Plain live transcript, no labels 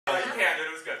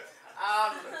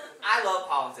I love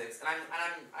politics, and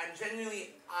I'm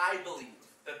genuinely, I believe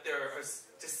that there are,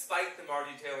 despite the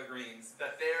Marjorie Taylor Greenes,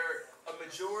 that a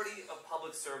majority of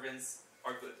public servants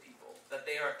are good people, that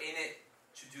they are in it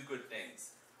to do good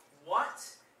things. What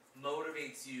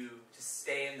motivates you to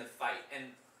stay in the fight? And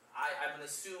I'm going to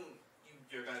assume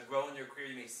you're going to grow in your career,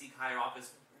 you may seek higher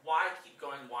office. Why keep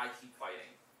going? Why keep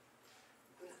fighting?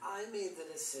 When I made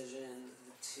the decision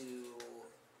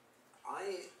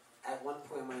at one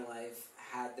point in my life,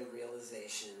 had the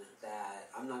realization that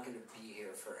I'm not going to be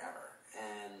here forever.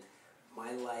 And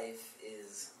my life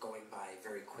is going by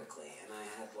very quickly. And I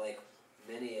had, like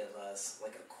many of us,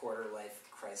 like a quarter-life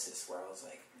crisis where I was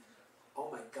like, oh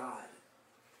my God,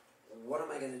 what am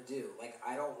I going to do? Like,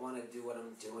 I don't want to do what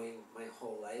I'm doing my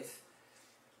whole life.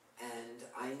 And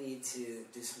I need to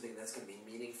do something that's going to be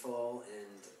meaningful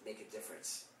and make a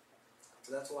difference.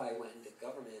 So that's why I went into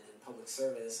government and public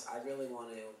service. I really want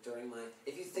to,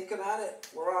 if you think about it,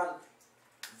 we're on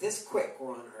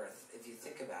Earth, if you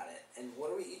think about it. And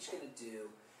what are we each going to do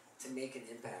to make an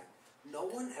impact? No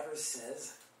one ever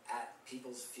says at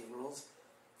people's funerals,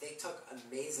 they took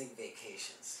amazing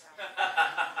vacations.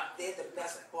 They had the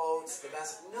best boats,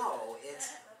 no,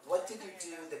 it's what did you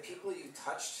do, the people you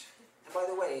touched. And by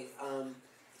the way,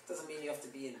 it doesn't mean you have to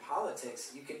be in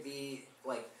politics. You could be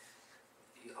like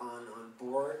on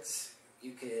boards.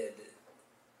 You could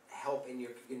help you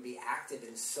can be active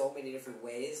in so many different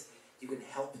ways. You can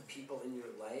help people in your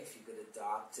life. You could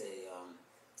adopt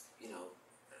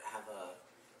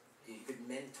you could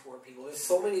mentor people. There's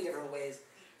so many different ways.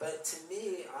 But to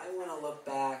me, I want to look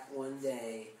back one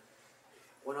day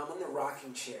when I'm in the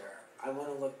rocking chair. I want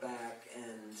to look back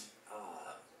and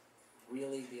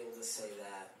really be able to say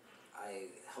that I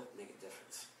helped make a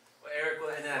difference. Well, Erik,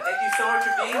 thank you so much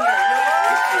for being here. I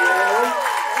really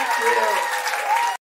appreciate it. Thank you.